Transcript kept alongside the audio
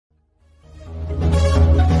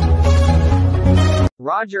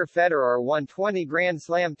Roger Federer won 20 Grand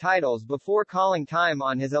Slam titles before calling time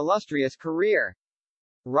on his illustrious career.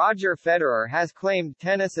 Roger Federer has claimed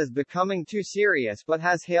tennis is becoming too serious but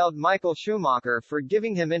has hailed Michael Schumacher for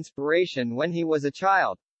giving him inspiration when he was a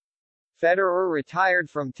child. Federer retired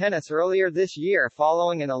from tennis earlier this year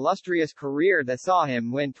following an illustrious career that saw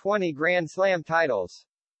him win 20 Grand Slam titles.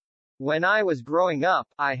 When I was growing up,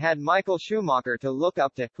 I had Michael Schumacher to look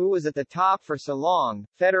up to, who was at the top for so long,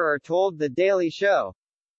 Federer told The Daily Show.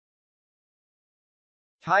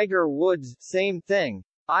 Tiger Woods, same thing.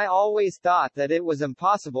 I always thought that it was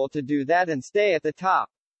impossible to do that and stay at the top.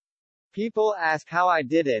 People ask how I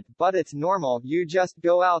did it, but it's normal, you just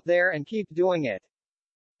go out there and keep doing it.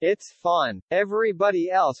 It's fun. Everybody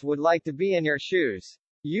else would like to be in your shoes.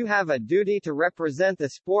 You have a duty to represent the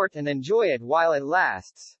sport and enjoy it while it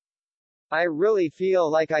lasts. I really feel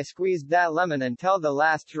like I squeezed that lemon until the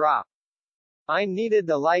last drop. I needed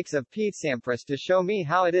the likes of Pete Sampras to show me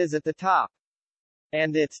how it is at the top.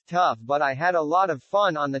 And it's tough, but I had a lot of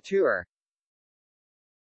fun on the tour.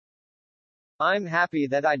 I'm happy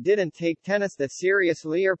that I didn't take tennis that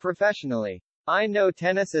seriously or professionally. I know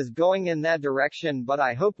tennis is going in that direction, but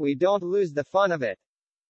I hope we don't lose the fun of it.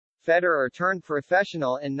 Federer turned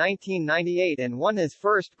professional in 1998 and won his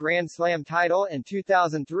first Grand Slam title in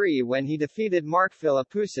 2003 when he defeated Mark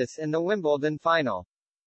Philippoussis in the Wimbledon final.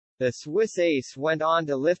 The Swiss ace went on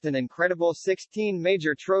to lift an incredible 16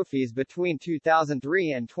 major trophies between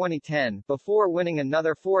 2003 and 2010, before winning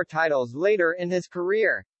another 4 titles later in his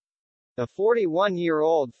career. The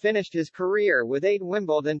 41-year-old finished his career with 8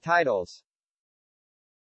 Wimbledon titles,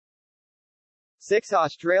 6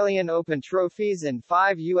 Australian Open trophies and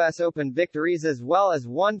 5 US Open victories, as well as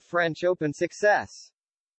 1 French Open success.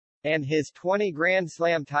 And his 20 Grand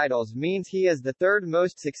Slam titles means he is the third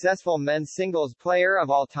most successful men's singles player of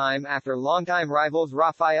all time after longtime rivals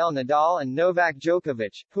Rafael Nadal and Novak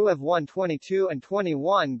Djokovic, who have won 22 and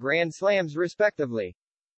 21 Grand Slams respectively.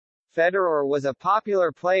 Federer was a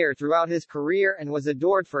popular player throughout his career and was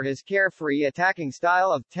adored for his carefree attacking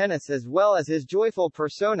style of tennis as well as his joyful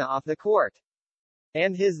persona off the court.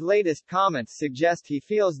 And his latest comments suggest he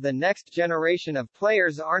feels the next generation of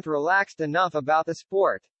players aren't relaxed enough about the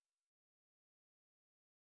sport.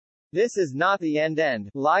 This is not the end.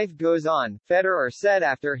 Life goes on, Federer said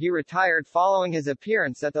after he retired following his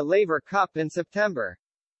appearance at the Laver Cup in September.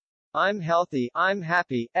 I'm healthy, I'm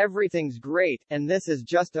happy, everything's great, and this is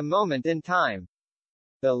just a moment in time.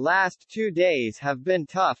 The last 2 days have been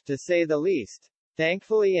tough to say the least.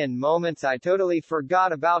 Thankfully in moments I totally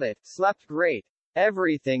forgot about it, slept great.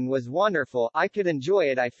 Everything was wonderful, I could enjoy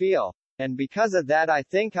it I feel. And because of that I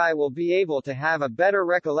think I will be able to have a better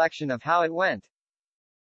recollection of how it went.